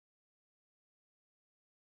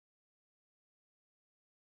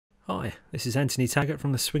Hi, this is Anthony Taggart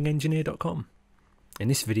from theswingengineer.com. In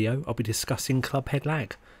this video I'll be discussing Clubhead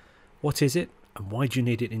Lag. What is it and why do you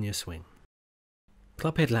need it in your swing?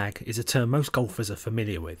 Clubhead lag is a term most golfers are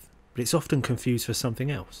familiar with, but it's often confused for something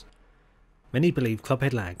else. Many believe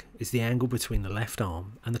clubhead lag is the angle between the left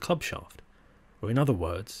arm and the club shaft, or in other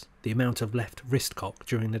words, the amount of left wrist cock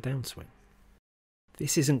during the downswing.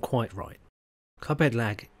 This isn't quite right. Clubhead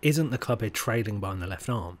lag isn't the clubhead trailing behind the left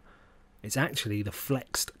arm. It's actually the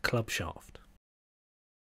flexed club shaft.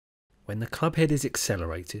 When the clubhead is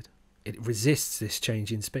accelerated, it resists this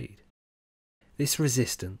change in speed. This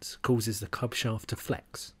resistance causes the club shaft to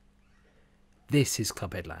flex. This is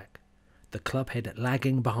clubhead lag, the clubhead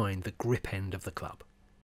lagging behind the grip end of the club.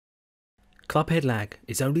 Clubhead lag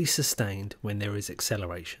is only sustained when there is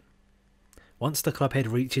acceleration. Once the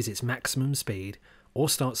clubhead reaches its maximum speed or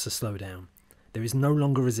starts to slow down, there is no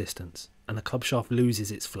longer resistance and the club shaft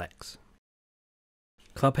loses its flex.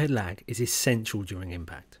 Clubhead lag is essential during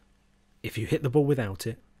impact. If you hit the ball without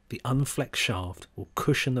it, the unflexed shaft will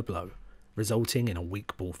cushion the blow, resulting in a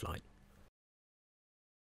weak ball flight.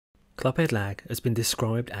 Clubhead lag has been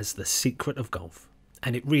described as the secret of golf,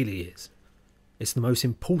 and it really is. It's the most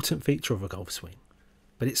important feature of a golf swing,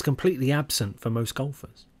 but it's completely absent for most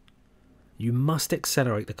golfers. You must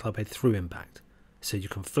accelerate the clubhead through impact, so you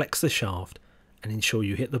can flex the shaft and ensure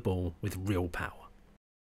you hit the ball with real power.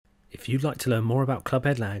 If you'd like to learn more about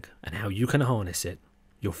clubhead lag and how you can harness it,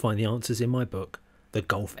 you'll find the answers in my book, The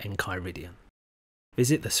Golf Enchiridion.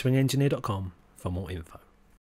 Visit theswingengineer.com for more info.